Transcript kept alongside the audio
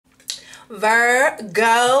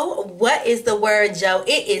Virgo, what is the word, Joe?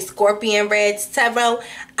 It is ScorpionReddz Tarot.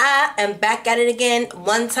 I am back at it again,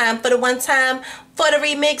 one time for the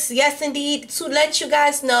remix. Yes, indeed, to let you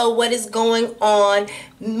guys know what is going on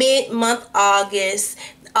mid-month August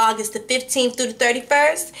the 15th through the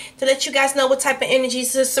 31st, to let you guys know what type of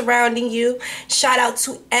energies are surrounding you. Shout out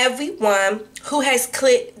to everyone who has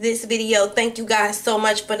clicked this video. Thank you guys so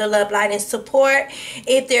much for the love, light, and support.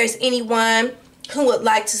 If there's anyone who would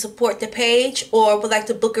like to support the page or would like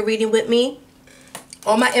to book a reading with me,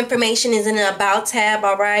 all my information is in the About tab,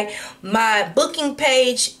 alright? My booking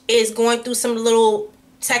page is going through some little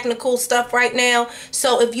technical stuff right now,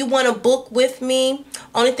 so if you want to book with me,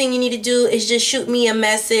 only thing you need to do is just shoot me a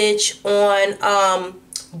message on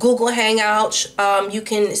Google Hangouts.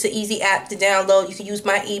 It's an easy app to download. You can use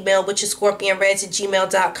my email, which is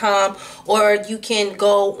scorpionreddztarot@gmail.com, or you can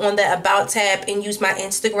go on the About tab and use my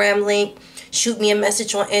Instagram link. Shoot me a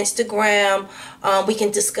message on Instagram. We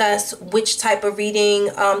can discuss which type of reading,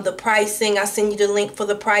 the pricing. I'll send you the link for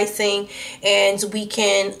the pricing, and we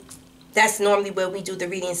can, that's normally where we do the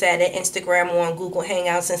readings at Instagram or on Google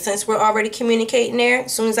Hangouts. And since we're already communicating there,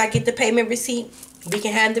 as soon as I get the payment receipt, we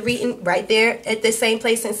can have the reading right there at the same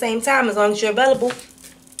place and same time, as long as you're available.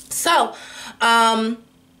 So,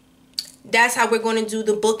 that's how we're going to do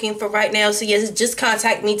the booking for right now. So yes, just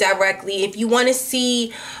contact me directly. If you want to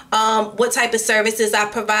see what type of services I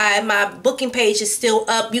provide, my booking page is still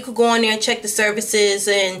up. You could go on there and check the services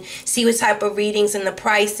and see what type of readings and the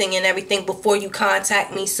pricing and everything before you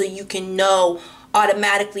contact me, so you can know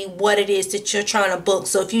automatically what it is that you're trying to book.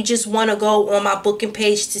 So if you just want to go on my booking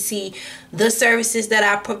page to see the services that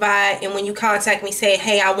I provide, and when you contact me, say,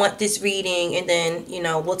 hey, I want this reading, and then, you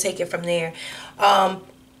know, we'll take it from there.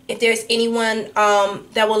 If there's anyone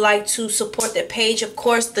that would like to support the page, of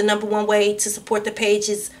course, the #1 way to support the page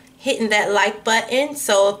is hitting that like button.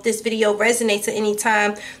 So if this video resonates at any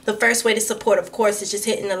time, the first way to support, of course, is just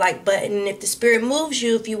hitting the like button. And if the spirit moves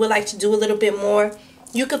you, if you would like to do a little bit more,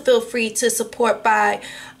 you can feel free to support by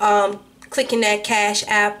clicking that Cash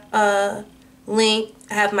App link.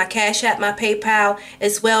 I have my Cash App, my PayPal,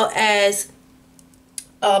 as well as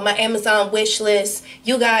my Amazon wish list.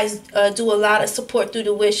 You guys do a lot of support through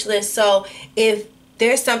the wish list. So if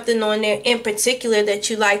there's something on there in particular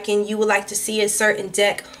that you like and you would like to see a certain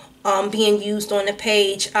deck being used on the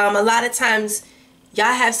page, a lot of times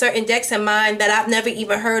y'all have certain decks in mind that I've never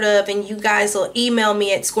even heard of, and you guys will email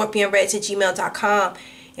me at scorpionreddztarot@gmail.com,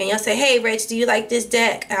 and y'all say, hey Redz, do you like this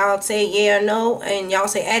deck? I'll say yeah or no, and y'all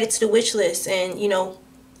say add it to the wish list, and you know,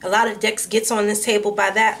 a lot of decks gets on this table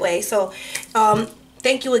by that way. So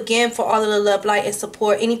thank you again for all of the love, light, and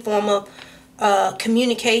support. Any form of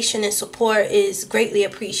communication and support is greatly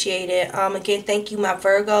appreciated. Again, thank you, my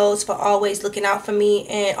Virgos, for always looking out for me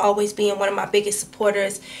and always being one of my biggest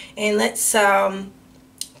supporters. And let's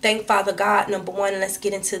thank Father God, #1, and let's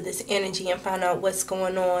get into this energy and find out what's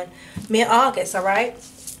going on mid-August, all right?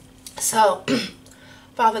 So,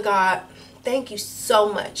 Father God, thank you so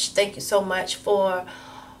much. Thank you so much for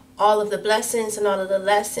all of the blessings and all of the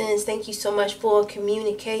lessons. Thank you so much for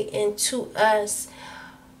communicating to us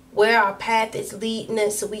where our path is leading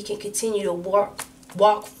us, so we can continue to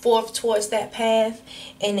walk forth towards that path.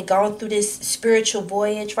 And going through this spiritual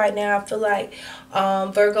voyage right now, I feel like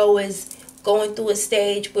Virgo is going through a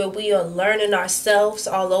stage where we are learning ourselves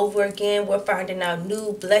all over again. We're finding out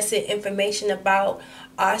new blessed information about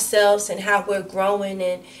ourselves and how we're growing.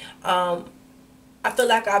 And I feel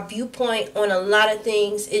like our viewpoint on a lot of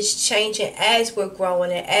things is changing as we're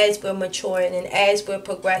growing and as we're maturing and as we're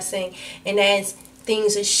progressing, and as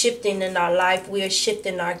things are shifting in our life, we are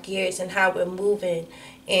shifting our gears and how we're moving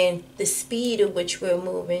and the speed at which we're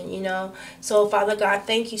moving, you know. So Father God,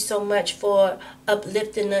 thank you so much for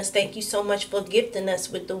uplifting us. Thank you so much for gifting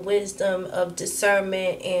us with the wisdom of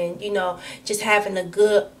discernment and, you know, just having a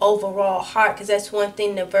good overall heart, because that's one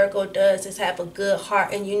thing that Virgo does, is have a good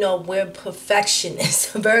heart. And you know, we're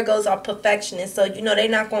perfectionists. Virgos are perfectionists, so you know, they're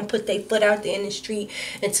not going to put their foot out there in the street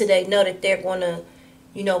until they know that they're going to,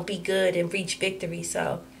 you know, be good and reach victory.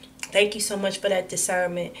 So thank you so much for that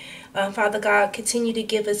discernment. Father God, continue to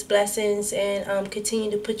give us blessings and continue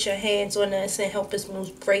to put your hands on us and help us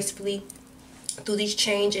move gracefully through these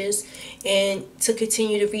changes and to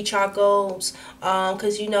continue to reach our goals,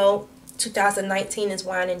 because you know 2019 is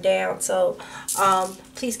winding down. So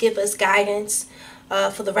please give us guidance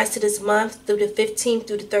for the rest of this month through the 15th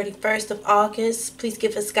through the 31st of August. Please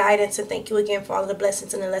give us guidance, and thank you again for all of the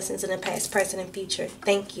blessings and the lessons in the past, present, and future.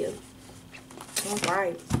 Thank you. All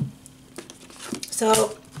right.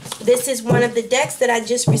 So this is one of the decks that I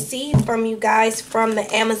just received from you guys from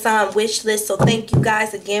the Amazon wish list. So thank you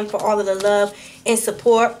guys again for all of the love and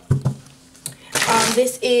support.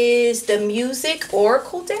 This is the music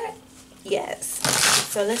oracle deck. Yes.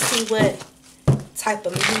 So let's see what type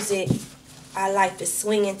of music our life is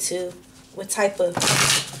swinging to. What type of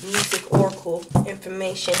music oracle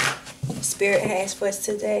information Spirit has for us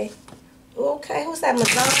today. Okay, who's that?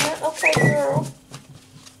 Madonna? Okay, girl.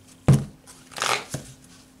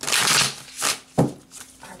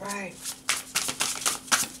 Alright.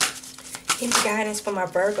 Give me guidance for my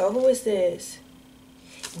Virgo. Who is this?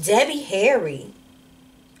 Debbie Harry.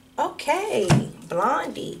 Okay.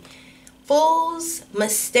 Blondie. Fools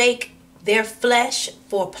mistake their flesh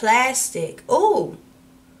for plastic. Ooh.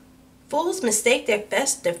 Fools mistake their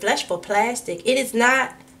flesh for plastic. It is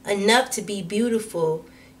not enough to be beautiful.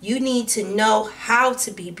 You need to know how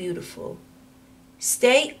to be beautiful.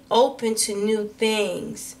 Stay open to new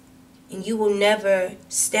things and you will never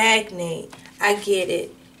stagnate. I get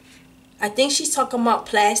it. I think she's talking about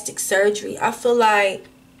plastic surgery. I feel like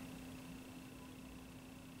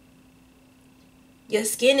your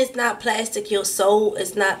skin is not plastic. Your soul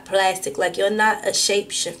is not plastic. Like, you're not a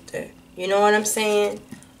shapeshifter. You know what I'm saying?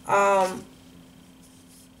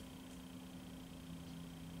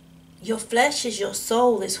 Your flesh is your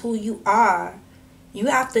soul, is who you are. You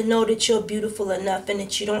have to know that you're beautiful enough and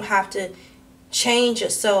that you don't have to change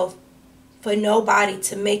yourself for nobody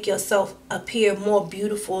to make yourself appear more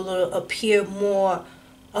beautiful or appear more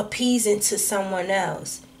appeasing to someone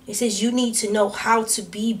else. It says you need to know how to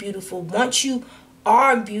be beautiful. Once you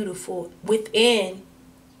are beautiful within,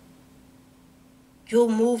 you'll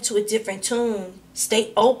move to a different tune.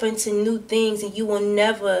 Stay open to new things and you will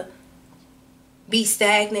never be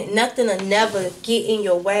stagnant. Nothing will never get in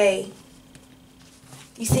your way.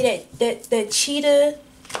 You see that cheetah,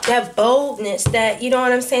 that boldness, that, you know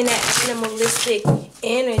what I'm saying, that animalistic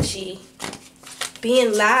energy,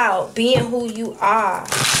 being loud, being who you are.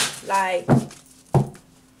 Like,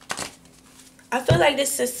 I feel like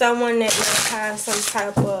this is someone that might have some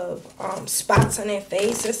type of spots on their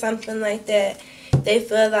face or something like that. They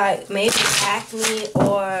feel like maybe acne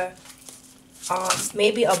or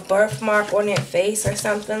maybe a birthmark on their face or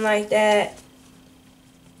something like that.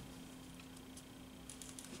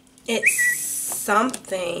 It's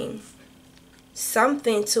something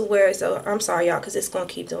to where it's, I'm sorry y'all, because it's going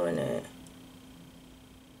to keep doing that.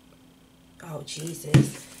 Oh,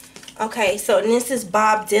 Jesus. Okay, so this is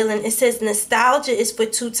Bob Dylan. It says, nostalgia is for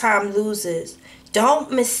two-time losers.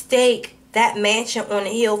 Don't mistake that mansion on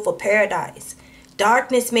the hill for paradise.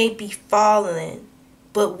 Darkness may be falling,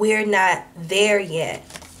 but we're not there yet.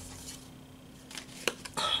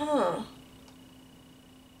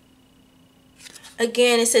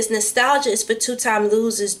 Again, it says, nostalgia is for two-time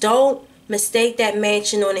losers. Don't mistake that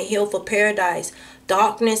mansion on the hill for paradise.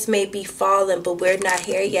 Darkness may be falling, but we're not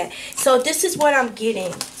here yet. So this is what I'm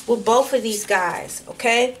getting with both of these guys,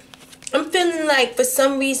 okay? I'm feeling like for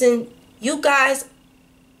some reason you guys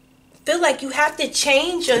feel like you have to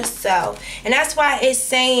change yourself. And that's why it's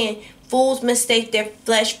saying fools mistake their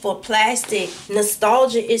flesh for plastic.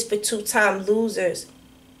 Nostalgia is for two-time losers.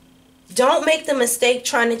 Don't make the mistake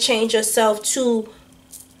trying to change yourself to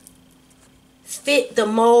fit the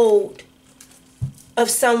mold of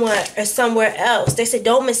someone or somewhere else. They said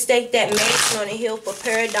don't mistake that mansion on the hill for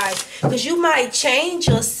paradise, because you might change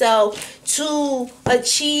yourself to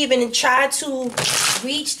achieve and try to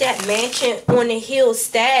reach that mansion on the hill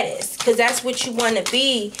status, because that's what you want to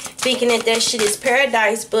be, thinking that that shit is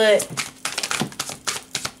paradise. But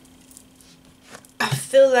I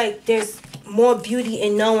feel like there's more beauty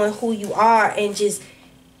in knowing who you are and just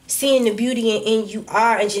seeing the beauty in you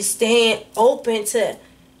are and just staying open to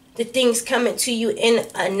the things coming to you in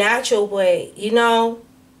a natural way, you know?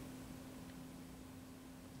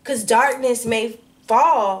 Because darkness may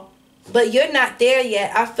fall, but you're not there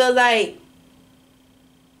yet. I feel like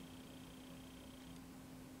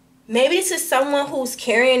maybe this is someone who's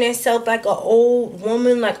carrying herself like an old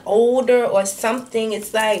woman, like older or something.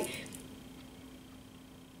 It's like,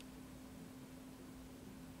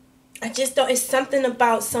 I just don't, it's something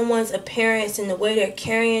about someone's appearance and the way they're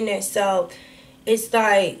carrying themselves. It's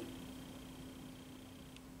like,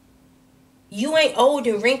 you ain't old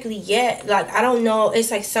and wrinkly yet. Like, I don't know. It's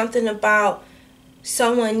like something about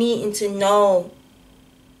someone needing to know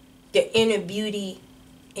their inner beauty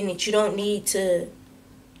and that you don't need to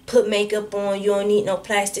put makeup on. You don't need no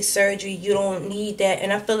plastic surgery. You don't need that.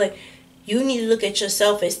 And I feel like you need to look at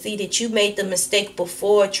yourself and see that you made the mistake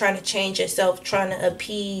before trying to change yourself, trying to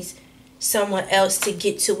appease someone else to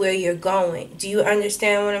get to where you're going. Do you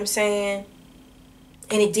understand what I'm saying?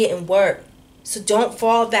 And it didn't work. So don't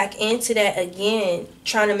fall back into that again,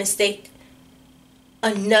 trying to mistake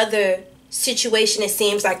another situation, it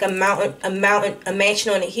seems like a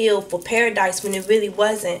mansion on a hill for paradise, when it really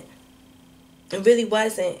wasn't. It really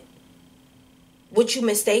wasn't. What you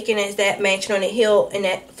mistaken as that mansion on a hill and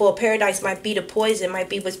that for paradise might be the poison, might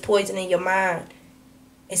be what's poisoning your mind.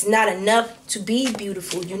 It's not enough to be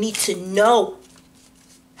beautiful. You need to know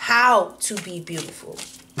how to be beautiful.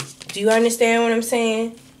 Do you understand what I'm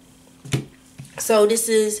saying? So this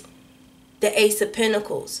is the Ace of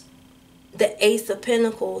Pentacles. The Ace of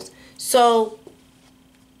Pentacles. So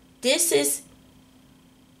this is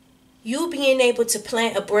you being able to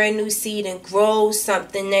plant a brand new seed and grow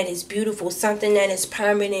something that is beautiful, something that is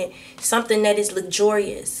permanent, something that is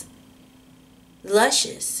luxurious,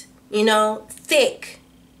 luscious, you know, thick,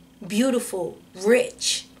 beautiful,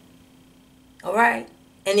 rich. All right?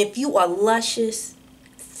 And if you are luscious,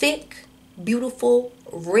 thick, beautiful,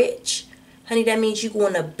 rich, honey, that means you're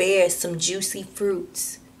going to bear some juicy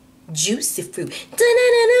fruits. Juicy fruit.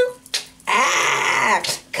 Da-da-da-da. Ah,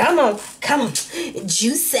 come on,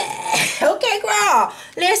 juicy. Okay, girl,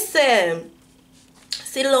 listen.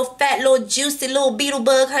 See the little fat, little juicy, little beetle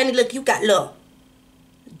bug, honey. Look, you got little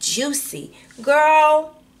juicy,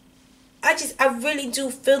 girl. I really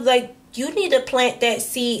do feel like you need to plant that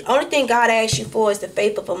seed. Only thing God asks you for is the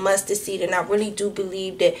faith of a mustard seed, and I really do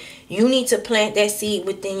believe that you need to plant that seed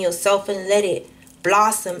within yourself and let it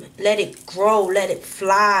blossom, let it grow, let it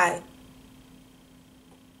fly.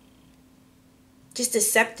 Just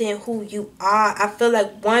accepting who you are. I feel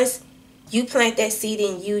like once you plant that seed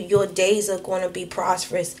in you, your days are going to be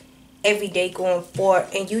prosperous every day going forward.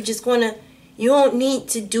 And you don't need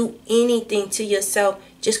to do anything to yourself.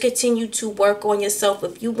 Just continue to work on yourself.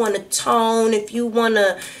 If you want to tone, if you want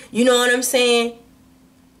to, you know what I'm saying?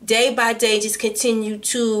 Day by day, just continue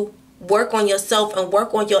to work on yourself and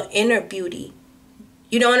work on your inner beauty.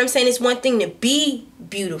 You know what I'm saying? It's one thing to be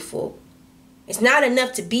beautiful. It's not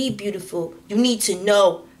enough to be beautiful. You need to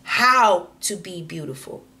know how to be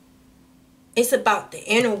beautiful. It's about the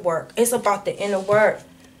inner work. It's about the inner work.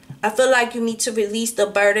 I feel like you need to release the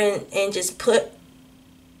burden and just put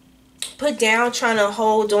down trying to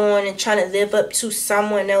hold on and trying to live up to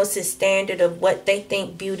someone else's standard of what they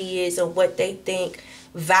think beauty is or what they think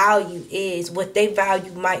value is. What they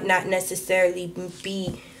value might not necessarily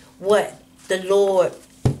be what the Lord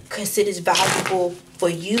considers valuable for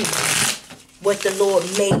you. What the Lord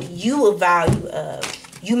made you a value of.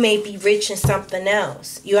 You may be rich in something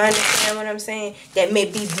else. You understand what I'm saying? That may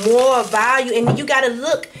be more value. And you got to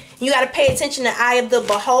look. You got to pay attention to the eye of the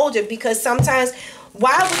beholder. Because sometimes,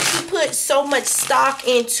 why would you put so much stock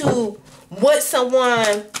into what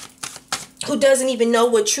someone who doesn't even know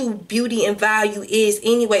what true beauty and value is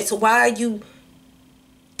anyway? So why are you...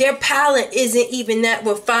 Their palate isn't even that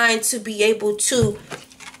refined to be able to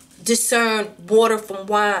discern water from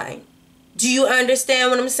wine. Do you understand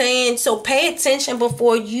what I'm saying? So pay attention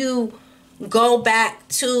before you go back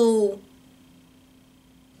to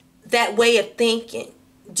that way of thinking.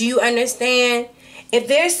 Do you understand? If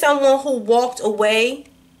there's someone who walked away,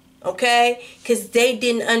 okay, because they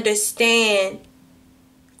didn't understand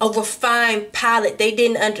a refined palate, they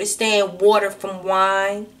didn't understand water from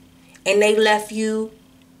wine, and they left you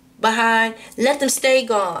behind, let them stay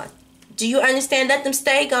gone. Do you understand? Let them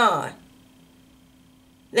stay gone.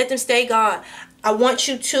 Let them stay gone. I want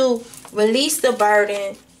you to release the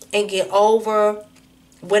burden and get over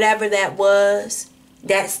whatever that was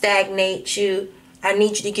that stagnates you. I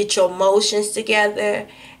need you to get your emotions together,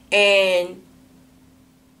 and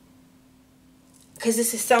because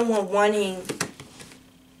this is someone wanting,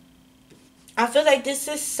 I feel like this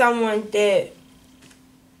is someone that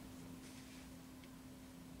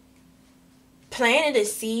planted a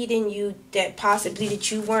seed in you that possibly that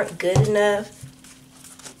you weren't good enough.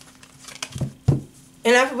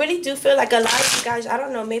 And I really do feel like a lot of you guys, I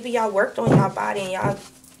don't know, maybe y'all worked on y'all body and y'all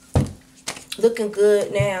looking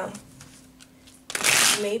good now.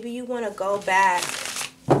 Maybe you want to go back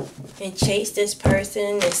and chase this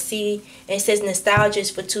person and see, and it says nostalgia is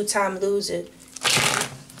for two-time losers.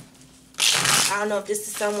 I don't know if this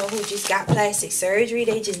is someone who just got plastic surgery.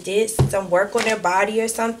 They just did some work on their body or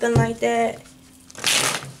something like that.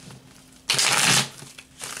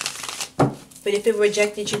 But if it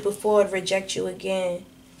rejected you before, it reject you again.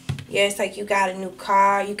 Yeah, it's like you got a new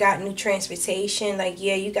car, you got new transportation. Like,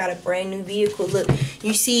 yeah, you got a brand new vehicle. Look,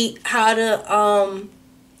 you see how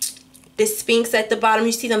the Sphinx at the bottom,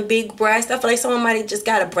 you see them big breasts. I feel like someone might have just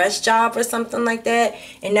got a breast job or something like that.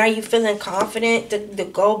 And now you're feeling confident to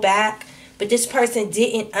go back. But this person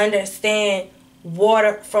didn't understand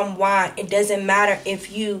water from wine. It doesn't matter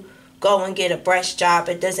if you go and get a breast job.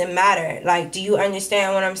 It doesn't matter. Like, do you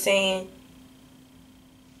understand what I'm saying?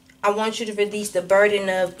 I want you to release the burden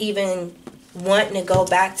of even wanting to go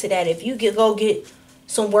back to that. If you go get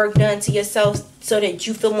some work done to yourself so that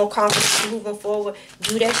you feel more confident moving forward,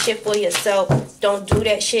 do that shit for yourself. Don't do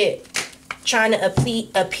that shit trying to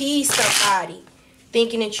appease somebody,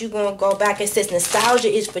 thinking that you're going to go back. It says nostalgia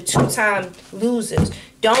is for two-time losers.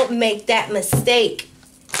 Don't make that mistake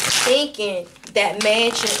thinking that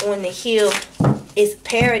mansion on the hill is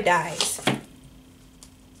paradise.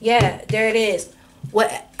 Yeah, there it is.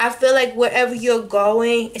 I feel like wherever you're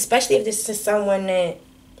going, especially if this is someone that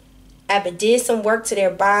either did some work to their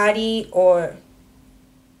body or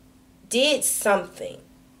did something.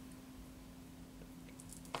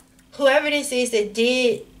 Whoever this is that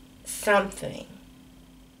did something,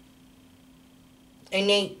 and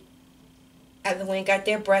they either went and got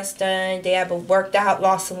their breasts done, they either worked out,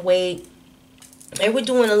 lost some weight. They were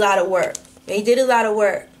doing a lot of work. They did a lot of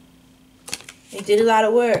work. They did a lot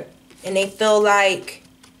of work. And they feel like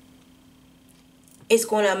it's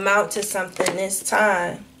going to amount to something this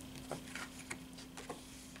time.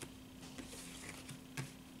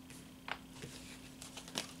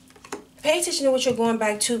 Pay attention to what you're going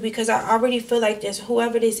back to, because I already feel like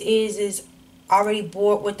whoever this is already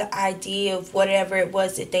bored with the idea of whatever it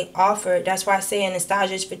was that they offered. That's why I say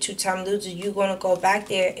nostalgia is for two-time losers. You're going to go back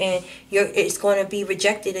there and it's going to be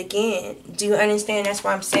rejected again. Do you understand? That's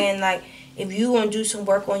why I'm saying, like, if you want to do some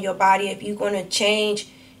work on your body, if you're going to change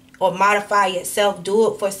or modify yourself,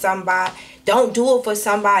 do it for somebody. Don't do it for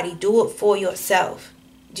somebody. Do it for yourself.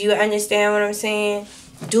 Do you understand what I'm saying?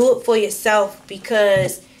 Do it for yourself,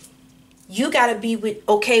 because you got to be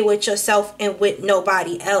okay with yourself and with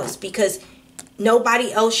nobody else, because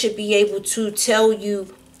nobody else should be able to tell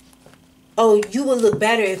you, oh, you would look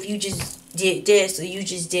better if you just did this or you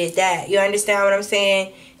just did that. You understand what I'm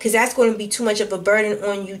saying? Because that's going to be too much of a burden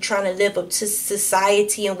on you trying to live up to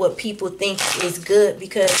society and what people think is good,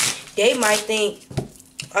 because they might think,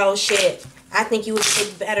 oh shit, I think you would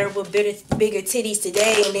look better with bigger titties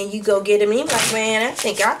today, and then you go get them and you're like, man, I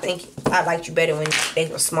think I liked you better when they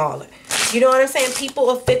were smaller. You know what I'm saying? People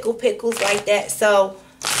are fickle pickles like that. So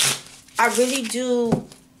I really do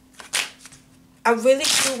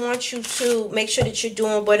want you to make sure that you're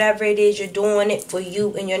doing whatever it is, you're doing it for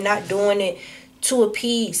you, and you're not doing it to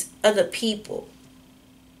appease other people.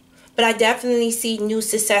 But I definitely see new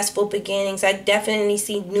successful beginnings. I definitely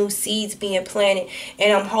see new seeds being planted.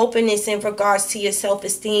 And I'm hoping it's in regards to your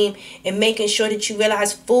self-esteem and making sure that you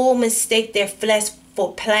realize full mistake their flesh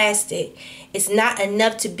for plastic. It's not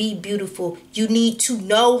enough to be beautiful. You need to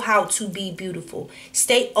know how to be beautiful.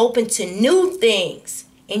 Stay open to new things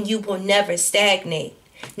and you will never stagnate.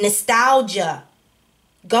 Nostalgia,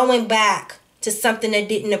 going back to something that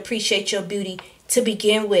didn't appreciate your beauty to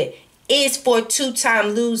begin with, is for two-time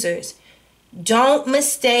losers. Don't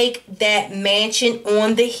mistake that mansion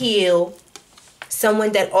on the hill,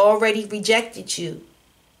 someone that already rejected you,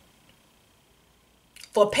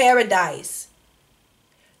 for paradise.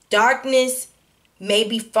 Darkness may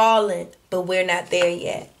be falling, but we're not there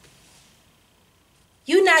yet.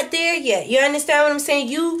 You're not there yet. You understand what I'm saying?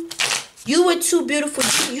 You were too beautiful.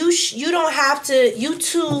 You don't have to. You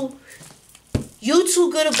too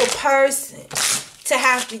good of a person to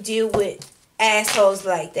have to deal with assholes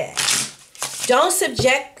like that.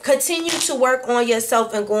 Continue to work on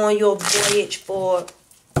yourself and go on your voyage for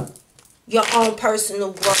your own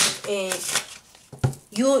personal growth, and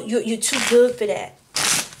you're too good for that.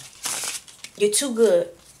 You're too good.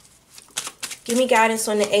 Give me guidance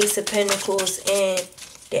on the Ace of Pentacles and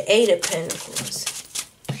the Eight of Pentacles.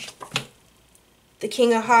 The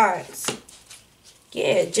King of Hearts.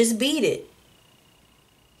 Yeah, just beat it.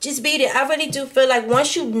 Just beat it. I really do feel like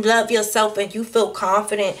once you love yourself and you feel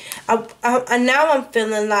confident, now I'm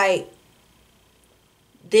feeling like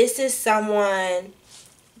this is someone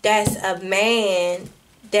that's a man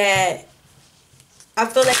that I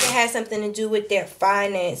feel like it has something to do with their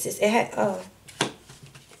finances. It had,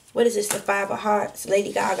 what is this? The Five of Hearts,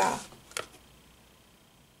 Lady Gaga.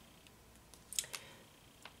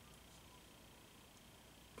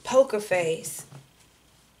 Poker face.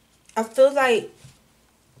 I feel like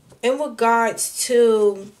in regards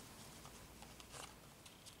to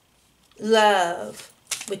love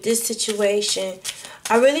with this situation,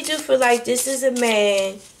 I really do feel like this is a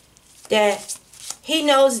man that he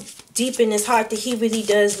knows deep in his heart that he really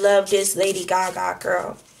does love this Lady Gaga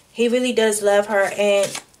girl. He really does love her. And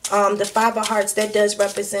the Five of Hearts, that does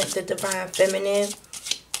represent the divine feminine.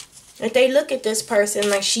 If they look at this person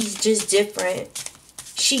like she's just different,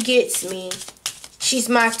 she gets me, she's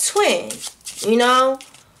my twin, you know.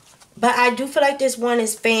 But I do feel like this one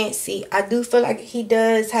is fancy. I do feel like he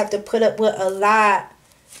does have to put up with a lot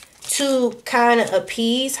to kind of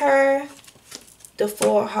appease her. The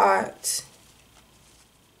Four of Hearts.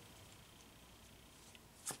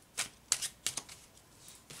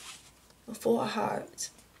 The Four of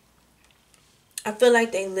Hearts. I feel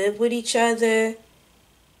like they live with each other.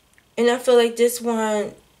 And I feel like this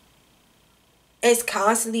one is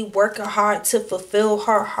constantly working hard to fulfill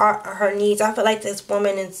her needs. I feel like this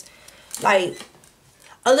woman is like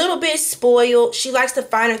a little bit spoiled. She likes the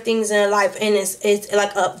finer things in her life, and it's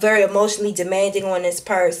like a very emotionally demanding on this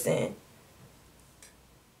person.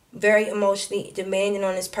 Very emotionally demanding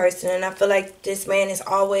on this person. And I feel like this man is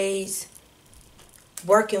always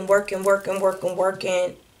working,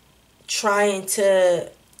 trying to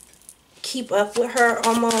keep up with her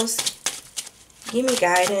almost. Give me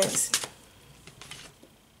guidance.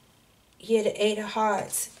 Yeah, the Eight of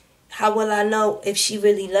Hearts. How will I know if she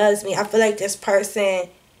really loves me? I feel like this person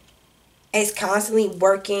is constantly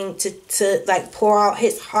working to like pour out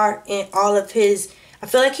his heart and all of his... I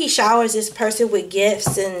feel like he showers this person with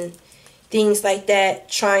gifts and things like that,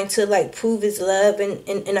 trying to like prove his love.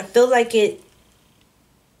 And I feel like it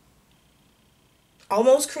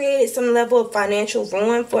almost created some level of financial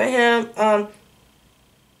ruin for him.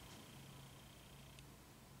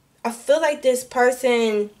 I feel like this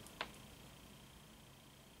person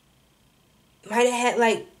might have had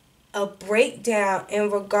like a breakdown in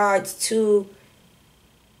regards to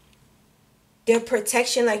their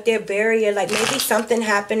protection, like their barrier. Like maybe something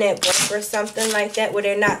happened at work or something like that where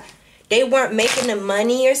they weren't making the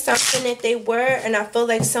money or something that they were. And I feel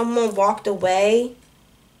like someone walked away.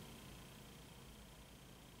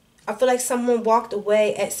 I feel like someone walked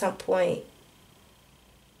away at some point.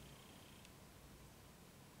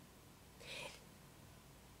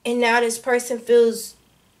 And now this person feels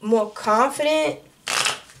more confident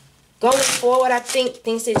going forward. I think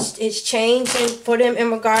things it's changing for them in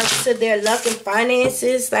regards to their luck and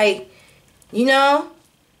finances. Like, you know.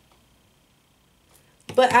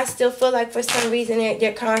 But I still feel like for some reason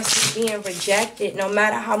they're constantly being rejected. No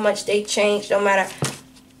matter how much they change. No matter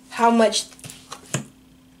how much.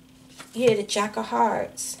 Yeah, the Jack of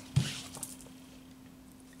Hearts.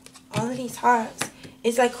 All of these hearts.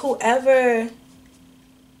 It's like whoever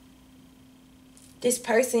this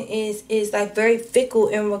person is like very fickle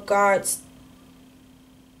in regards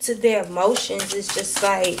to their emotions. It's just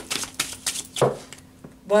like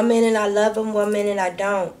 1 minute I love them, 1 minute I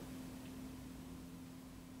don't.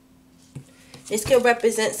 This could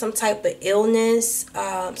represent some type of illness,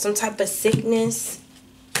 some type of sickness,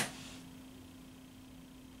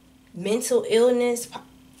 mental illness,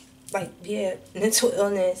 like, yeah, mental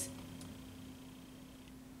illness,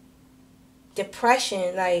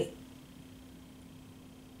 depression, like,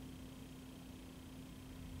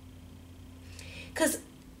 because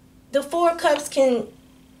the Four of Cups can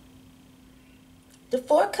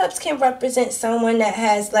represent someone that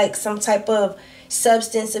has like some type of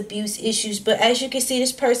substance abuse issues. But as you can see,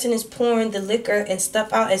 this person is pouring the liquor and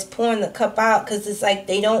stuff out, is pouring the cup out, because it's like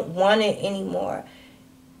they don't want it anymore.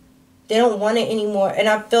 They don't want it anymore. And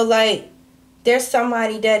I feel like there's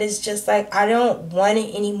somebody that is just like, I don't want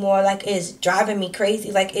it anymore. Like, it's driving me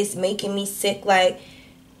crazy. Like, it's making me sick. Like,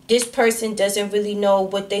 this person doesn't really know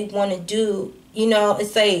what they want to do. You know,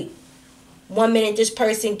 it's like 1 minute this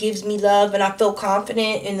person gives me love and I feel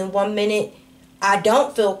confident, and then 1 minute I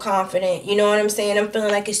don't feel confident. You know what I'm saying? I'm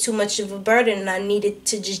feeling like it's too much of a burden and I needed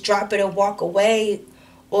to just drop it and walk away.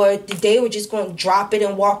 Or they were just going to drop it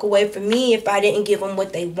and walk away from me if I didn't give them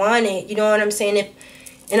what they wanted. You know what I'm saying?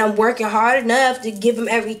 And I'm working hard enough to give them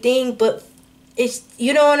everything, but it's,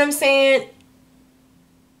 you know what I'm saying?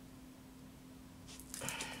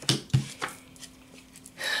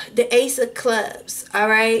 The Ace of Clubs, all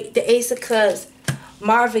right? The Ace of Clubs,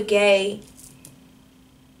 Marvin Gaye.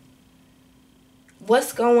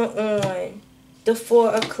 What's going on? The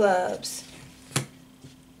Four of Clubs.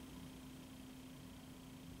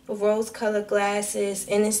 Rose-colored glasses.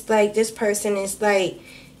 And it's like this person is like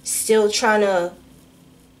still trying to...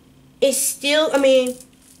 It's still... I mean,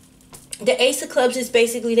 the Ace of Clubs is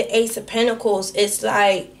basically the Ace of Pentacles. It's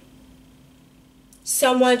like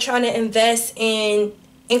someone trying to invest in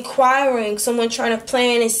inquiring, someone trying to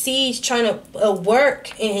plan and see, trying to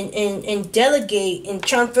work and delegate and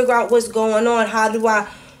trying to figure out what's going on. How do I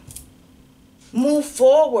move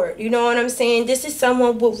forward? You know what I'm saying? This is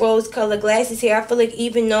someone with rose-colored glasses here. I feel like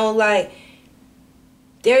even though like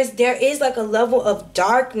there is like a level of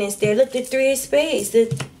darkness there. Look, the Three of Spades.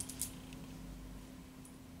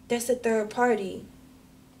 That's a third party.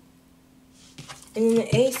 And then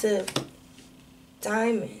the Ace of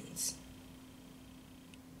Diamonds.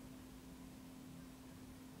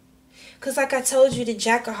 Because like I told you, the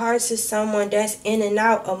Jack of Hearts is someone that's in and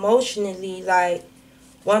out emotionally. Like,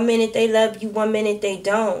 one minute they love you, one minute they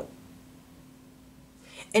don't.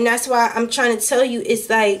 And that's why I'm trying to tell you, it's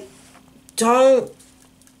like, don't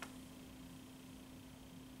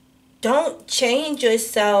change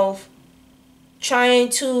yourself trying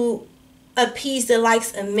to appease the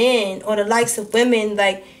likes of men or the likes of women.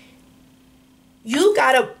 Like, you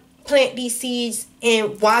gotta plant these seeds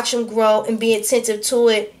and watch them grow and be attentive to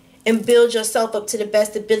it and build yourself up to the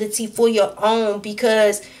best ability for your own.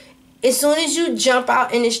 Because as soon as you jump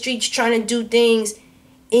out in the streets trying to do things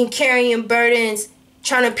and carrying burdens,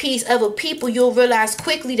 trying to appease other people, you'll realize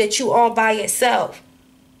quickly that you all by yourself.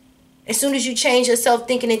 As soon as you change yourself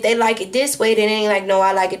thinking that they like it this way, then they ain't like, no,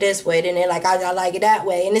 I like it this way. Then they're like, I like it that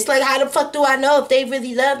way. And it's like, how the fuck do I know if they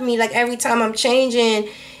really love me? Like, every time I'm changing,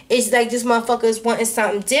 it's like this motherfucker is wanting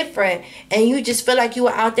something different. And you just feel like you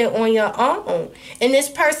were out there on your own. And this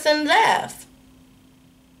person left.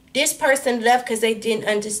 This person left because they didn't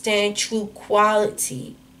understand true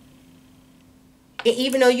quality. And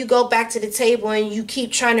even though you go back to the table and you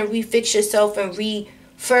keep trying to refix yourself and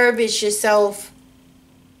refurbish yourself,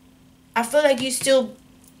 I feel like you still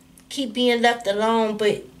keep being left alone,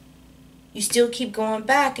 but you still keep going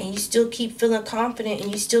back and you still keep feeling confident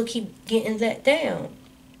and you still keep getting let down.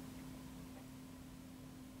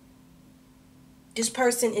 This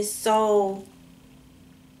person is so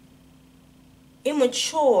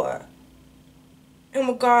immature in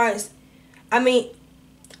regards, I mean,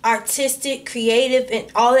 artistic, creative,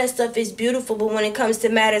 and all that stuff is beautiful, but when it comes to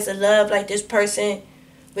matters of love, like, this person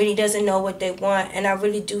really doesn't know what they want. And I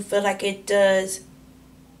really do feel like it does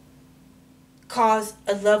cause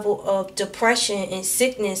a level of depression and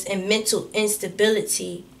sickness and mental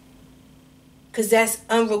instability, because that's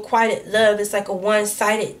unrequited love. It's like a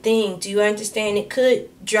one-sided thing. Do you understand? It could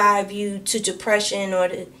drive you to depression or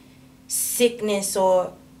to sickness,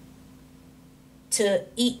 or to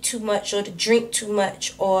eat too much, or to drink too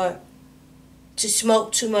much, or to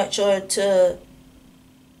smoke too much, or to,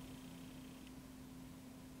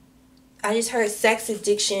 I just heard sex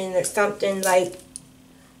addiction or something. Like,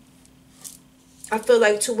 I feel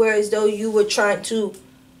like to where as though you were trying to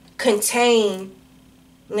contain,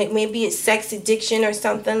 like maybe it's sex addiction or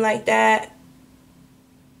something like that.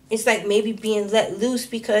 It's like maybe being let loose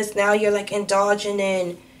because now you're like indulging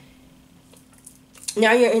in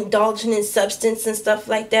substance and stuff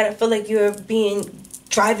like that. I feel like you're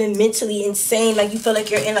driving mentally insane. Like, you feel like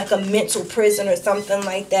you're in like a mental prison or something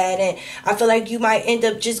like that. And I feel like you might end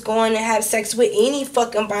up just going to have sex with any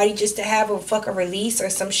fucking body just to have a fucking release or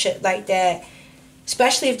some shit like that.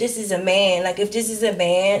 Especially if this is a man. Like, if this is a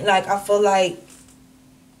man, like, I feel like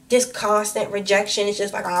this constant rejection is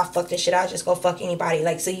just like, oh, fuck this shit, I'll just go fuck anybody.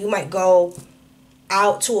 Like, so you might go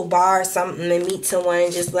out to a bar or something and meet someone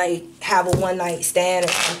and just like have a one night stand or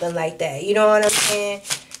something like that. You know what I'm saying?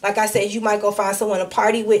 Like I said, you might go find someone to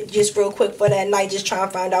party with just real quick for that night, just try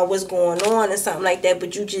and find out what's going on or something like that.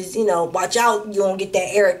 But you just, you know, watch out, you don't get that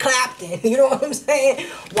Eric Clapton. You know what I'm saying?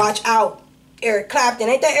 Watch out. Eric Clapton.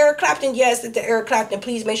 Ain't that Eric Clapton? Yes, it's the Eric Clapton.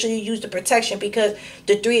 Please make sure you use the protection, because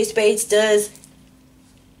the 3 of Spades does.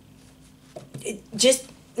 Just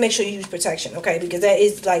make sure you use protection, okay? Because that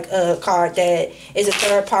is like a card that is a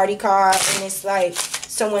third party card, and it's like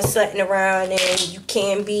someone sitting around and you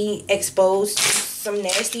can be exposed to some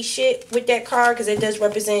nasty shit with that card, because it does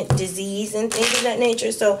represent disease and things of that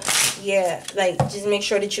nature. So yeah, like, just make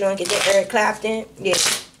sure that you don't get that Eric Clapton. Yeah,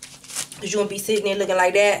 because you won't be sitting there looking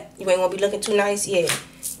like that. You ain't gonna be looking too nice. Yeah.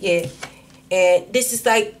 And this is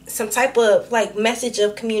like some type of like message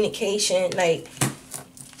of communication. Like,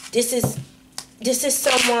 this is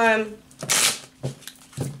someone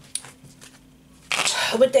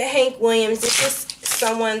with the Hank Williams. This is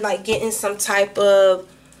someone like getting some type of,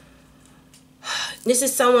 this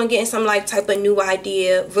is someone getting some like type of new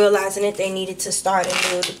idea, realizing that they needed to start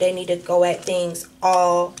anew, that they need to go at things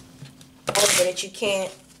all over, that you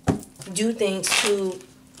can't do things to,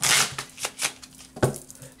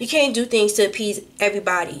 you can't do things to appease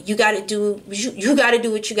everybody. You gotta do you gotta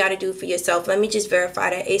do what you gotta do for yourself. Let me just verify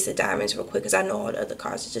that Ace of Diamonds real quick, because I know all the other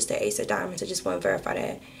cards are just the Ace of Diamonds. I just want to verify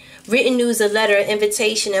that. Written news, a letter, an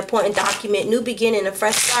invitation, an important document, new beginning, a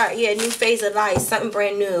fresh start. Yeah, new phase of life, something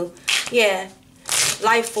brand new. Yeah,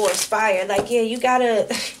 life force, fire. Like, yeah, you gotta.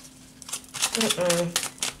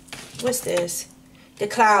 What's this? The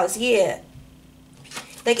clouds. Yeah.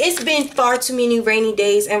 Like, it's been far too many rainy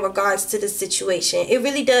days in regards to the situation. It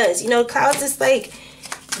really does. You know, clouds is like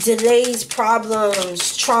delays,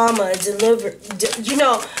 problems, trauma,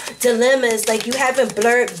 dilemmas. Like, you having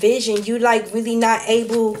blurred vision. You like really not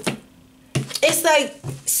able. It's like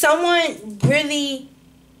someone really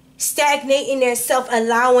stagnating their self,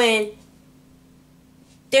 allowing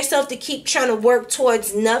their self to keep trying to work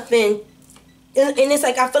towards nothing. And it's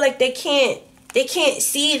like, I feel like they can't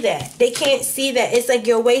see that. They can't see that. It's like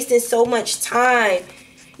you're wasting so much time.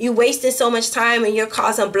 You're wasting so much time and you're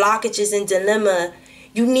causing blockages and dilemma.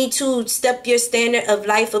 You need to step your standard of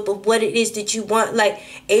life up of what it is that you want. Like,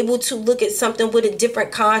 able to look at something with a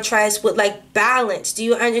different contrast, with like balance. Do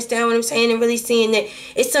you understand what I'm saying? And really seeing that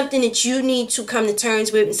it's something that you need to come to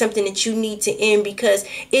terms with and something that you need to end, because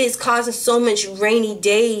it is causing so much rainy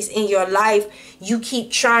days in your life. You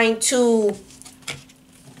keep trying to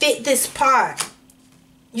fit this part.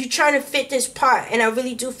 You're trying to fit this part. And I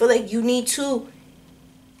really do feel like you need to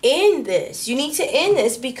end this. You need to end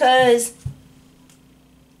this, because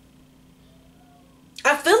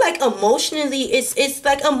I feel like emotionally, it's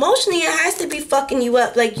like emotionally it has to be fucking you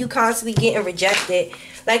up. Like, you constantly getting rejected.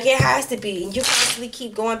 Like, it has to be. And you constantly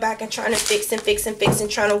keep going back and trying to fix and fix and fix and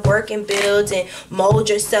trying to work and build and mold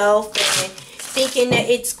yourself and thinking that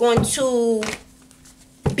it's going to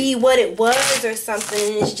be what it was or something,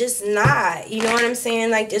 and it's just not. You know what I'm saying?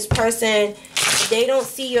 Like, this person, they don't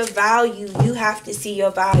see your value. You have to see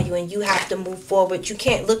your value, and you have to move forward. You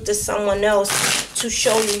can't look to someone else to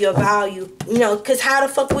show you your value, you know, because how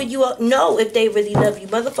the fuck would you know if they really love you?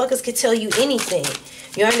 Motherfuckers could tell you anything.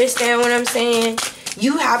 You understand what I'm saying?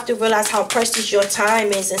 You have to realize how precious your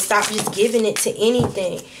time is and stop just giving it to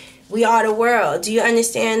anything. We are the world. Do you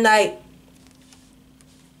understand? Like,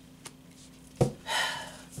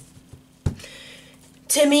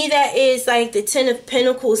 to me, that is like the Ten of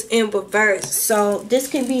Pentacles in reverse. So this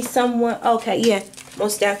could be someone, okay, yeah,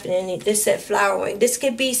 most definitely. This said flowering. This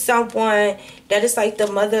could be someone that is like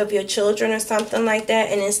the mother of your children or something like that.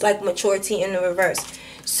 And it's like maturity in the reverse.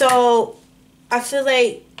 So I feel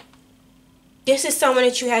like this is someone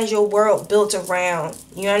that you have your world built around.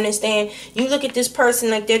 You understand? You look at this person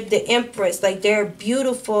like they're the empress. Like, they're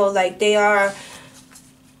beautiful. Like, they are...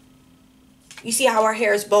 You see how her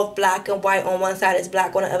hair is both black and white. On one side it's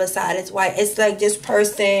black, on the other side it's white. It's like this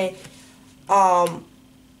person,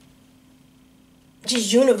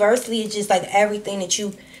 just universally, it's just like everything that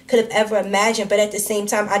you could have ever imagined. But at the same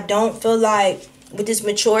time, I don't feel like, with this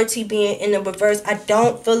maturity being in the reverse, I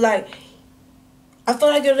feel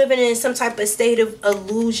like you're living in some type of state of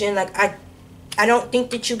illusion. Like, I don't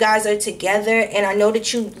think that you guys are together, and I know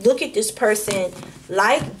that you look at this person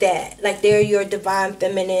like that, like they're your divine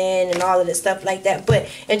feminine and all of this stuff like that. But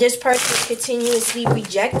if this person is continuously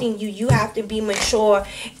rejecting you, you have to be mature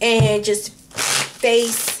and just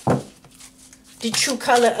face the true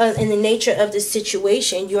color and the nature of the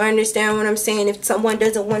situation. You understand what I'm saying? If someone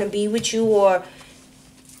doesn't want to be with you, or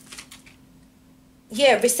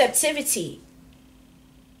yeah, receptivity.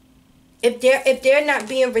 If they're not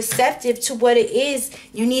being receptive to what it is,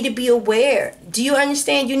 you need to be aware. Do you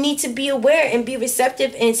understand? You need to be aware and be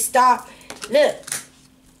receptive and stop. Look,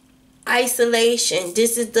 isolation.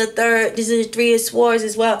 This is the Three of Swords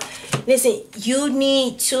as well. Listen, you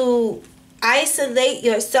need to isolate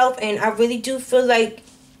yourself, and I really do feel like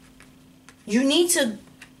you need to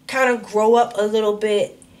kind of grow up a little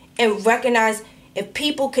bit and recognize, if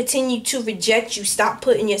people continue to reject you, stop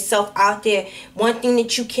putting yourself out there. One thing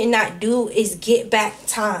that you cannot do is get back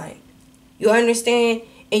time. You understand?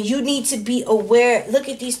 And you need to be aware. Look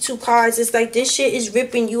at these two cards. It's like this shit is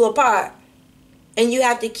ripping you apart. And you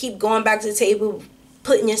have to keep going back to the table,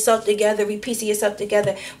 putting yourself together, repiecing yourself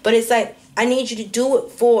together. But it's like, I need you to do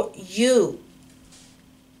it for you.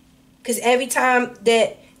 Because every time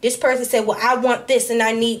that this person said, well, I want this and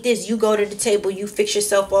I need this, you go to the table, you fix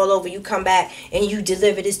yourself all over, you come back and you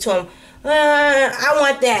deliver this to them. I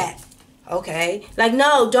want that. Okay? Like,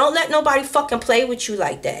 no, don't let nobody fucking play with you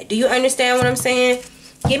like that. Do you understand what I'm saying?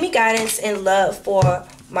 Give me guidance and love for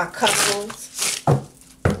my couples,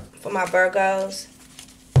 for my Virgos.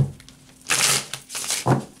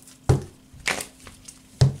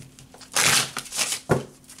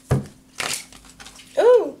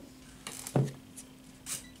 Ooh.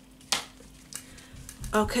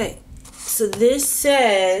 Okay, so this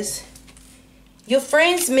says, your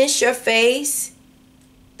friends miss your face.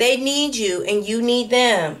 They need you and you need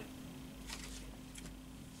them.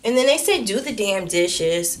 And then they said, do the damn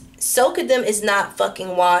dishes. Soaking them is not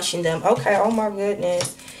fucking washing them. Okay, oh my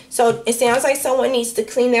goodness. So it sounds like someone needs to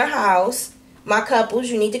clean their house. My couples,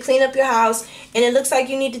 you need to clean up your house. And it looks like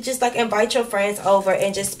you need to just like invite your friends over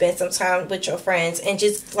and just spend some time with your friends and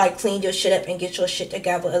just like clean your shit up and get your shit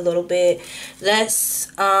together a little bit. Let's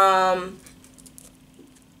go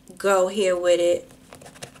here with it.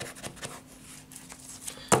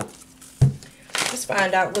 Let's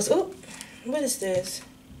find out what's, ooh, what is this?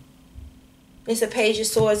 It's a Page of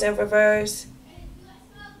Swords in reverse.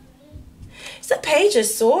 the Page of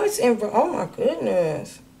Swords in... Oh, my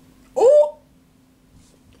goodness. Ooh.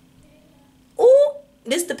 Ooh.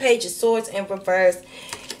 This is the Page of Swords in reverse.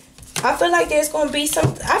 I feel like there's going to be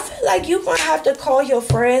some... I feel like you're going to have to call your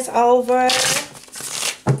friends over.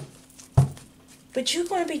 But you're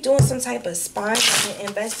going to be doing some type of spying and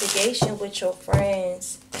investigation with your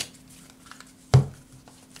friends.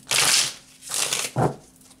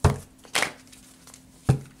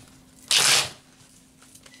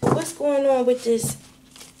 What's going on with this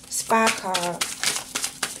spy card?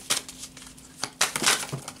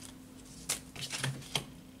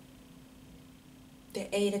 The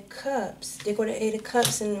Eight of Cups. They go to Eight of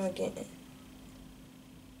Cups in them again.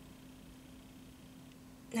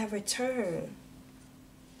 Now return.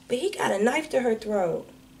 But he got a knife to her throat.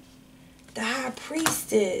 The High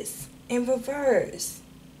Priestess in reverse.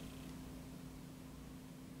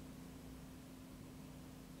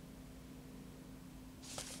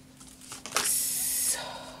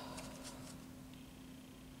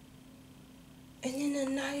 And then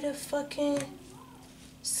the Knight of fucking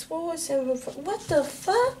Swords in reverse. What the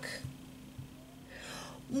fuck?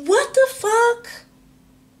 What the fuck?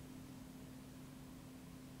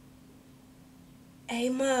 Hey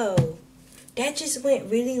Mo, that just went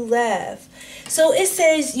really left. So it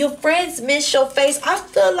says your friends miss your face. I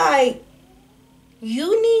feel like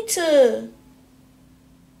you need to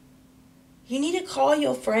call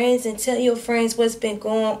your friends and tell your friends what's been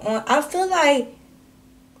going on. I feel like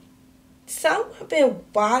someone been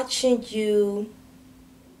watching you.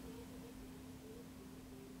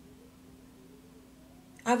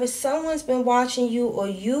 Either someone's been watching you or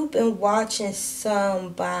you've been watching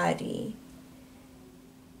somebody.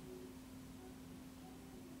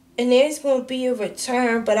 And there's going to be a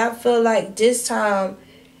return, but I feel like this time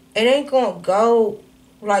it ain't going to go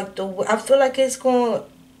like the way. I feel like it's going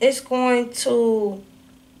to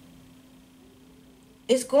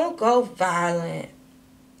go violent.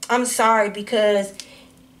 I'm sorry, because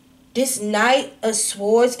this Knight of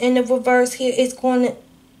Swords in the reverse here is going to...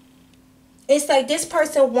 It's like this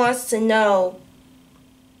person wants to know.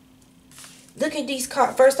 Look at these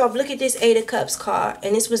cards. First off, look at this Eight of Cups card.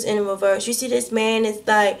 And this was in the reverse. You see this man is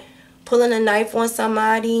like pulling a knife on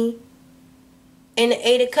somebody. And the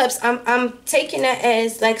Eight of Cups, I'm taking that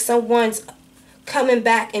as like someone's coming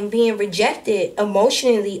back and being rejected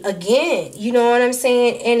emotionally again. You know what I'm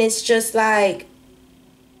saying? And it's just like,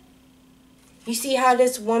 you see how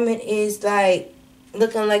this woman is like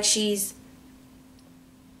looking like she's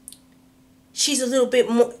a little bit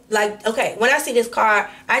more like, okay, when I see this card,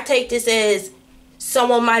 I take this as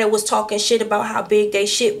someone might have was talking shit about how big their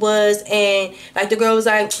shit was, and like the girl was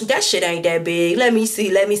like, that shit ain't that big, let me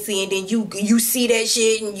see, and then you see that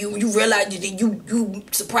shit and you realize that you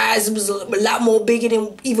surprised it was a lot more bigger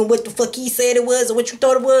than even what the fuck he said it was or what you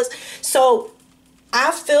thought it was. So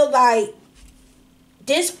I feel like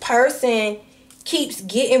this person keeps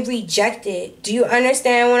getting rejected. Do you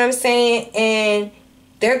understand what I'm saying? And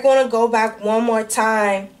they're going to go back one more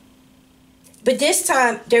time. But this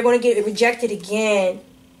time, they're going to get rejected again.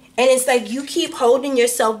 And it's like, you keep holding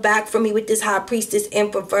yourself back from me with this High Priestess in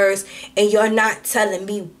reverse. And you're not telling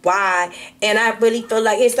me why. And I really feel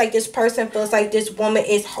like, it's like this person feels like this woman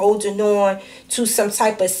is holding on to some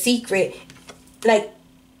type of secret. Like,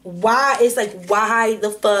 why? It's like, why the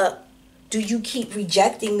fuck do you keep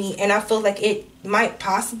rejecting me? And I feel like it might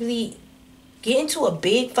possibly get into a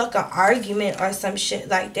big fucking argument or some shit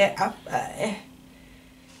like that.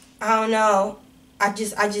 I don't know. I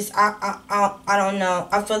don't know.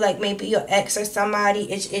 I feel like maybe your ex or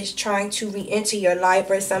somebody is trying to re-enter your life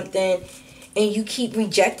or something, and you keep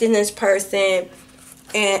rejecting this person,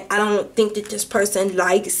 and I don't think that this person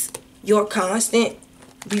likes your constant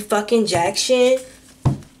fucking rejection.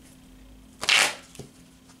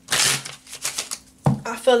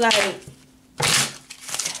 I feel like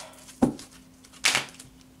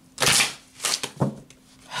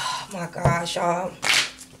my gosh, y'all.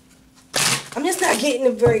 I'm just not getting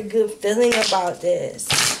a very good feeling about this.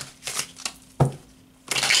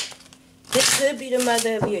 This could be the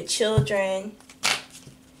mother of your children.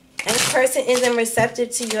 And this person isn't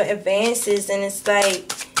receptive to your advances. And it's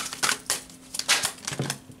like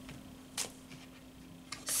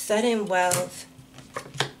sudden wealth.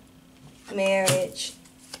 Marriage.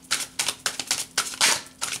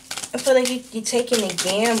 I feel like you're taking a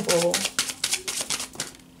gamble.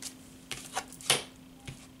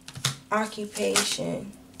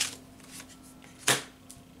 Occupation,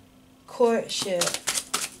 courtship,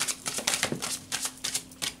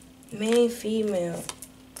 male, female.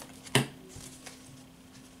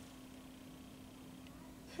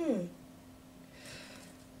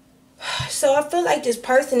 So I feel like this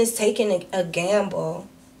person is taking a gamble.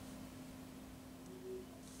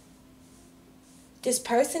 This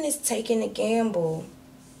person is taking a gamble.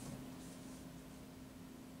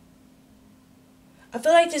 I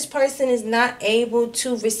feel like this person is not able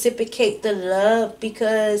to reciprocate the love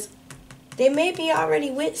because they may be already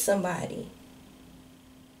with somebody.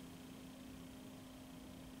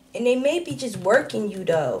 And they may be just working you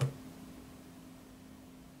though.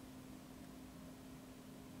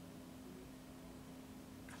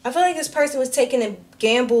 I feel like this person was taking a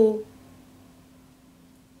gamble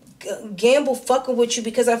fucking with you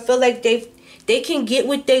because I feel like they can get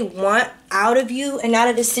what they want out of you and out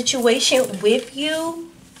of the situation with you.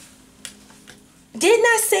 Didn't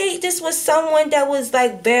I say this was someone that was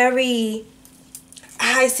like very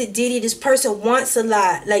high sedity? This person wants a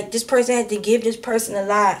lot. Like this person had to give this person a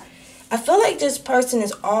lot. I feel like this person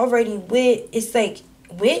is already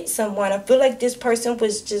with someone. I feel like this person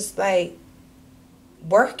was just like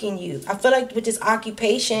working you. I feel like with this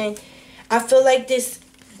occupation, I feel like this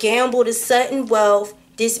gamble, this sudden wealth,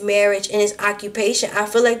 this marriage, and this occupation, I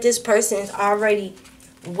feel like this person is already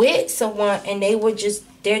with someone and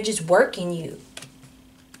they're just working you.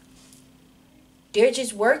 They're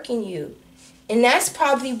just working you. And that's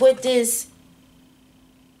probably what this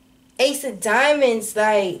Ace of Diamonds,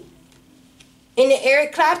 like, in the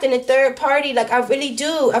Eric Clapton, the third party, like, I really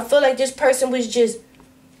do. I feel like this person was just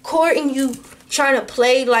courting you, trying to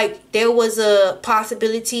play like there was a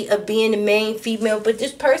possibility of being the main female, but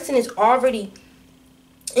this person is already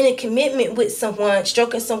in a commitment with someone,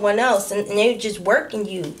 stroking someone else, and they were just working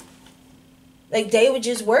you. Like they were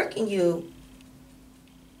just working you.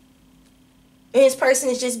 And this person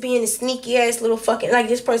is just being a sneaky ass little fucking, like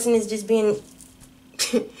this person is just being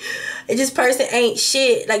this person ain't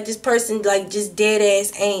shit. Like this person like just dead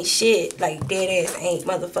ass ain't shit. Like dead ass ain't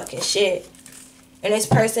motherfucking shit. And this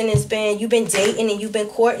person you've been dating and you've been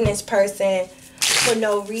courting this person for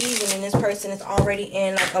no reason. And this person is already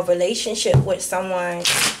in like a relationship with someone.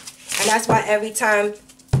 And that's why every time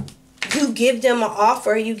you give them an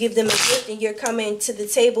offer, you give them a gift, and you're coming to the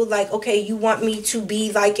table like, okay, you want me to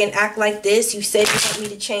be like and act like this. You said you want me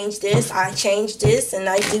to change this. I change this and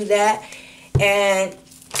I do that. And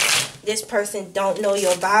this person don't know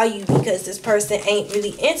your value because this person ain't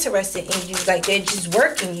really interested in you. Like they're just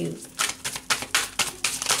working you.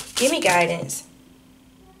 Give me guidance.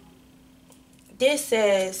 This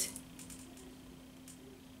says,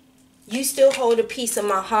 you still hold a piece of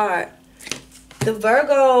my heart. The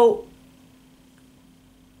Virgo,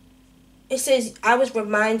 it says, I was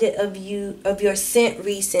reminded of you, of your scent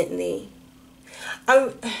recently.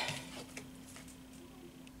 I'm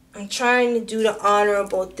trying to do the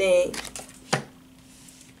honorable thing.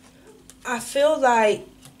 I feel like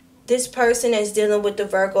this person that's dealing with the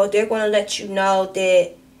Virgo, they're going to let you know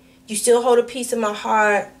that you still hold a piece of my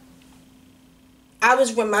heart. I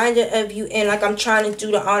was reminded of you, and like I'm trying to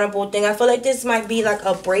do the honorable thing. I feel like this might be like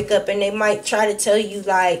a breakup, and they might try to tell you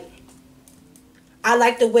like, I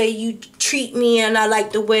like the way you treat me, and I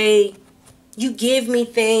like the way you give me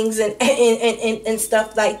things and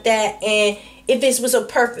stuff like that. And if this was a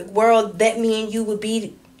perfect world, that me and you would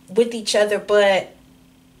be with each other, but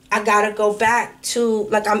I gotta go back to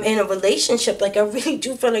like I'm in a relationship. Like I really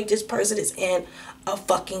do feel like this person is in a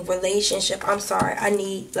fucking relationship. I'm sorry. I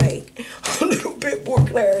need like a little bit more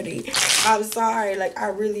clarity. I'm sorry. Like I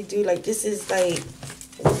really do. Like this is like,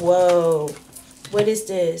 whoa. What is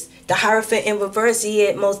this? The Hierophant in reverse.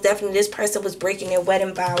 Yeah, most definitely this person was breaking their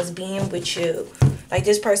wedding vows being with you. Like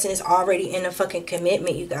this person is already in a fucking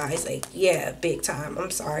commitment, you guys. Like, yeah, big time.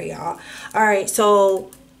 I'm sorry, y'all. Alright,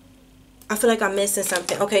 so I feel like I'm missing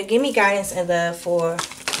something. Okay, give me guidance and love for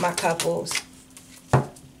my couples.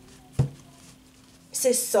 It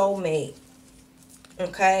says soulmate.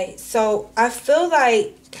 Okay, so I feel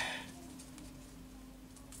like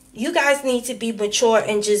you guys need to be mature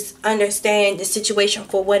and just understand the situation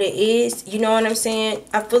for what it is. You know what I'm saying?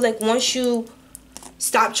 I feel like once you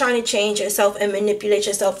stop trying to change yourself and manipulate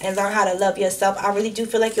yourself and learn how to love yourself, I really do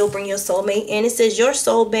feel like you'll bring your soulmate in. It says your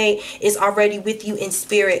soulmate is already with you in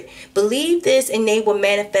spirit. Believe this and they will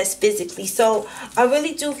manifest physically. So I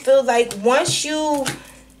really do feel like once you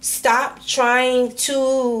stop trying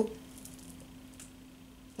to,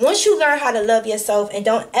 once you learn how to love yourself and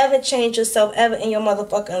don't ever change yourself ever in your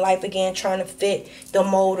motherfucking life again, trying to fit the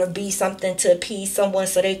mold or be something to appease someone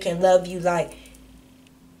so they can love you, like,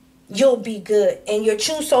 you'll be good. And your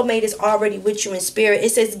true soulmate is already with you in spirit. It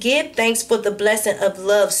says, give thanks for the blessing of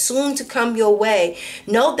love soon to come your way.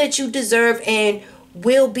 Know that you deserve and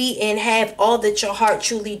will be and have all that your heart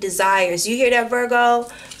truly desires. You hear that, Virgo?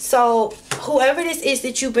 So whoever this is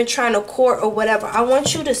that you've been trying to court or whatever, I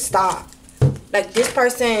want you to stop. Like, this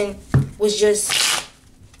person was just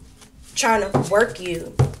trying to work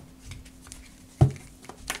you.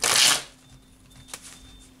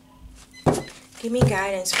 Give me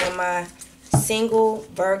guidance for my single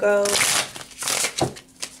Virgos.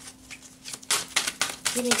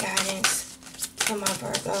 Give me guidance for my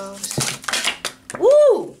Virgos.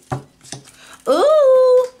 Woo!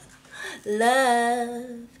 Ooh!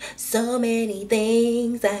 Love. So many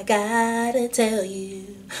things I gotta tell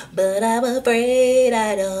you, but I'm afraid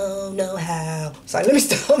I don't know how. Sorry, let me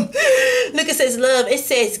stop. Look, it says love. It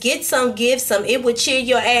says get some, give some. It would cheer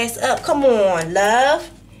your ass up. Come on, love.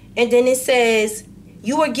 And then it says,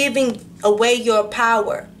 you are giving away your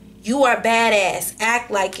power. You are badass.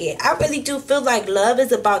 Act like it. I really do feel like love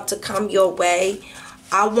is about to come your way.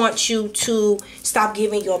 I want you to stop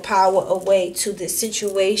giving your power away to this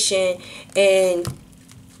situation and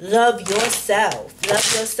love yourself. Love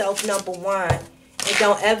yourself, number one. And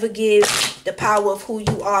don't ever give the power of who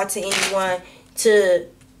you are to anyone to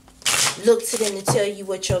look to them to tell you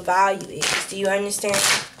what your value is. Do you understand?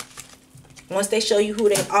 Once they show you who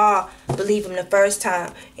they are, believe them the first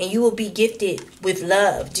time. And you will be gifted with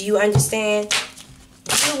love. Do you understand?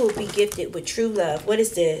 You will be gifted with true love. What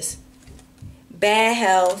is this? Bad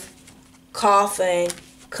health, coughing,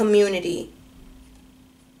 community.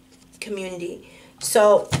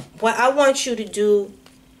 So, what I want you to do,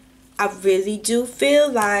 I really do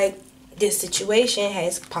feel like this situation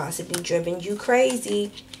has possibly driven you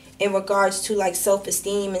crazy in regards to like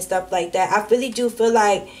self-esteem and stuff like that. I really do feel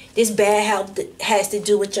like this bad health has to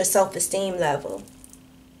do with your self-esteem level.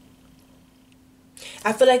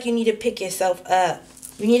 I feel like you need to pick yourself up.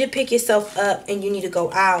 You need to pick yourself up and you need to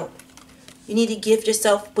go out. You need to gift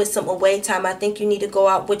yourself with some away time. I think you need to go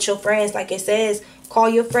out with your friends. Like it says, call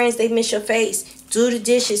your friends. They miss your face. Do the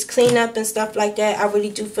dishes, clean up and stuff like that. I really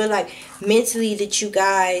do feel like mentally that you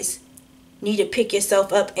guys need to pick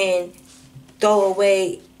yourself up and throw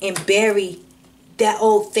away and bury that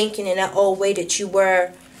old thinking and that old way that you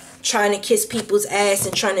were trying to kiss people's ass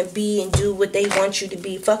and trying to be and do what they want you to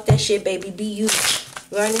be. Fuck that shit, baby. Be you.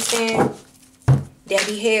 You understand?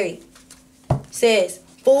 Debbie Harry says,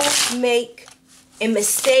 fools make and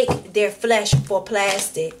mistake their flesh for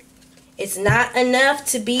plastic. It's not enough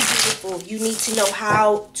to be beautiful. You need to know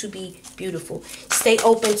how to be beautiful. Stay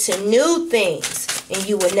open to new things and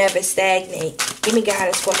you will never stagnate. Give me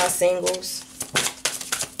guidance for my singles.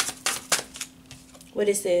 What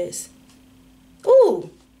is this?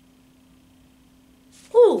 Ooh.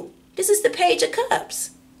 Ooh. This is the Page of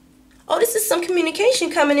Cups. Oh, this is some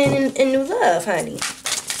communication coming in new love, honey.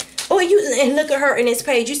 Oh, and look at her in this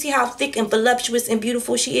page. You see how thick and voluptuous and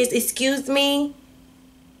beautiful she is? Excuse me?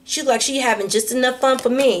 She like she having just enough fun for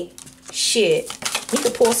me. Shit. You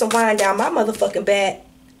can pour some wine down my motherfucking back.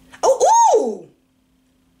 Oh,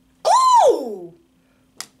 ooh! Ooh!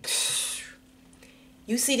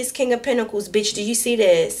 You see this King of Pentacles, bitch. Do you see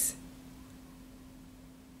this?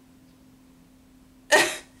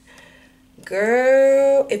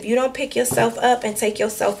 Girl, if you don't pick yourself up and take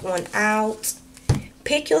yourself on out,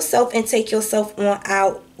 pick yourself and take yourself on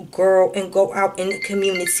out, girl, and go out in the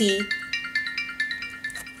community.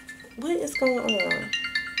 What is going on?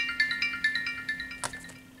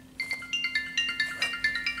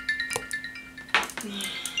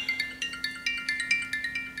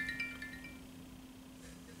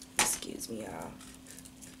 Excuse me, y'all.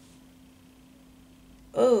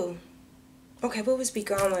 Oh. Okay, what was we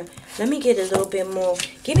going? Let me get a little bit more.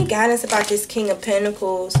 Give me guidance about this King of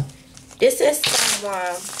Pentacles. This is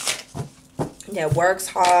someone that works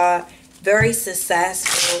hard, very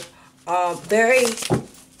successful, I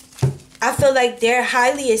feel like they're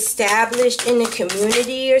highly established in the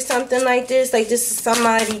community or something like this. Like this is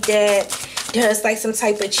somebody that does like some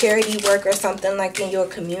type of charity work or something like in your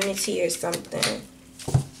community or something.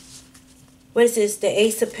 What is this? The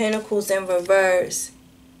Ace of Pentacles in reverse.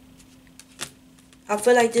 I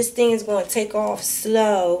feel like this thing is going to take off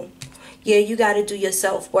slow. Yeah, you got to do your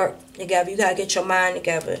self-work together. You got to get your mind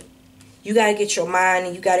together. You got to get your mind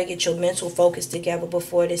and you got to get your mental focus together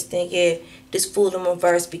before this thing, yeah, this Fool in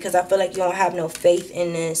reverse, because I feel like you don't have no faith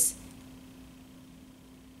in this.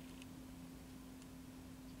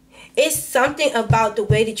 It's something about the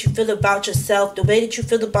way that you feel about yourself, the way that you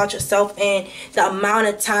feel about yourself and the amount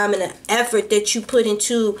of time and the effort that you put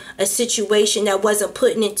into a situation that wasn't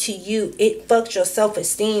putting into you. It fucked your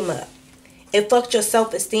self-esteem up. It fucked your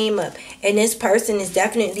self-esteem up. And this person is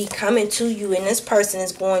definitely coming to you. And this person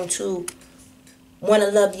is going to want to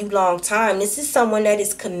love you long time. This is someone that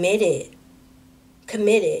is committed.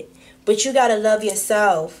 Committed. But you got to love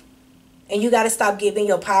yourself. And you got to stop giving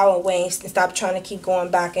your power away and stop trying to keep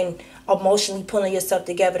going back and emotionally pulling yourself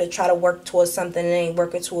together to try to work towards something that ain't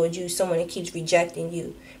working towards you, someone that keeps rejecting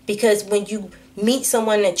you. Because when you meet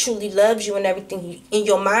someone that truly loves you and everything, in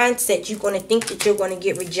your mindset, you're going to think that you're going to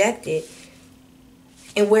get rejected.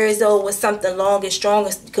 And whereas though with something long and strong,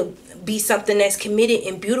 it could be something that's committed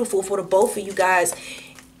and beautiful for the both of you guys,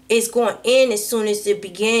 it's going to end as soon as it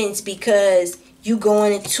begins, because you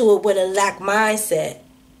going into it with a lack mindset,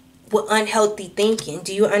 with unhealthy thinking.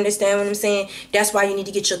 Do you understand what I'm saying? That's why you need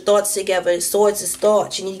to get your thoughts together. Swords is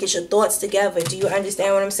thoughts. You need to get your thoughts together. Do you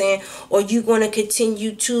understand what I'm saying? Or you going to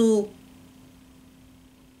continue to...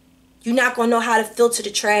 You're not going to know how to filter the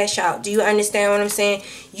trash out. Do you understand what I'm saying?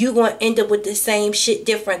 You're going to end up with the same shit,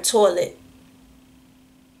 different toilet.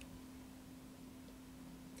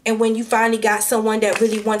 And when you finally got someone that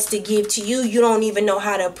really wants to give to you, you don't even know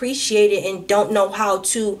how to appreciate it and don't know how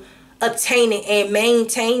to obtain it and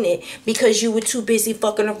maintain it, because you were too busy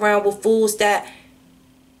fucking around with fools that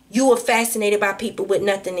you were fascinated by people with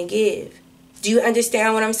nothing to give. Do you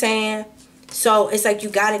understand what I'm saying? So it's like you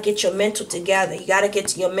got to get your mental together. You got to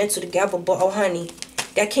get your mental together. But oh honey,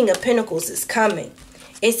 that King of Pentacles is coming.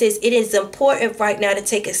 It says it is important right now to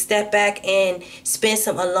take a step back and spend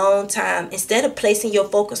some alone time. Instead of placing your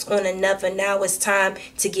focus on another, now it's time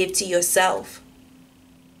to give to yourself.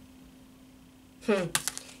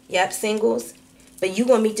 Yep, singles. But you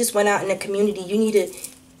going to meet this one out in the community. You need to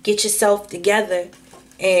get yourself together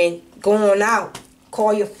and go on out.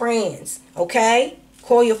 Call your friends, okay?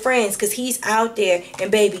 Call your friends, because he's out there.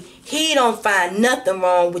 And baby, he don't find nothing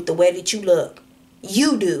wrong with the way that you look.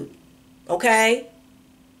 You do, okay?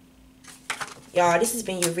 Y'all, this has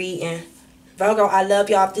been your reading. Virgo, I love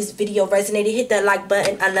y'all. If this video resonated, hit that like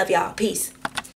button. I love y'all. Peace.